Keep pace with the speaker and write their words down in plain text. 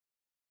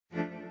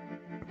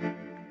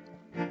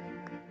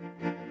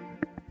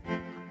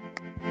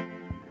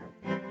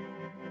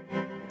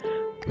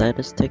Let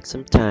us take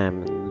some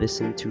time and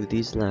listen to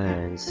these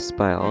lines. It's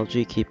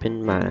biology, keep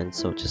in mind,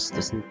 so just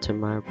listen to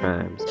my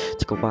rhymes.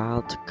 Took a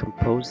while to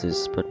compose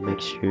this, but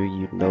make sure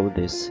you know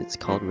this. It's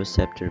called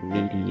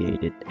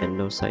receptor-mediated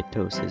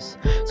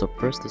endocytosis. So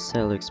first the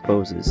cell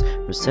exposes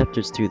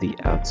receptors to the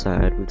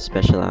outside with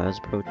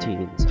specialized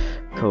proteins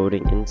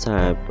coding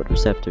inside but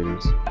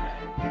receptors.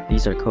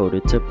 These are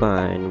coded to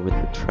bind with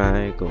the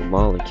triangle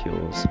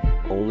molecules,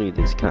 only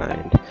this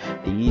kind.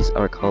 These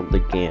are called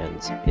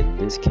ligands. In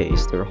this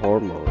case, they're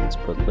hormones,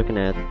 but looking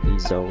at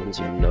these zones,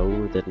 you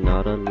know they're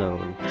not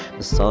unknown.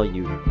 The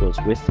solute goes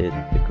with it,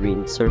 the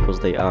green circles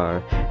they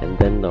are, and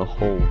then the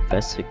whole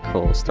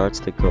vesicle starts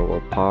to go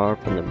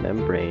apart from the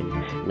membrane.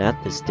 And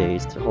at this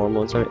stage, the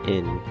hormones are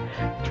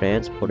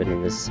transported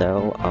in the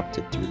cell off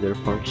to do their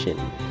function.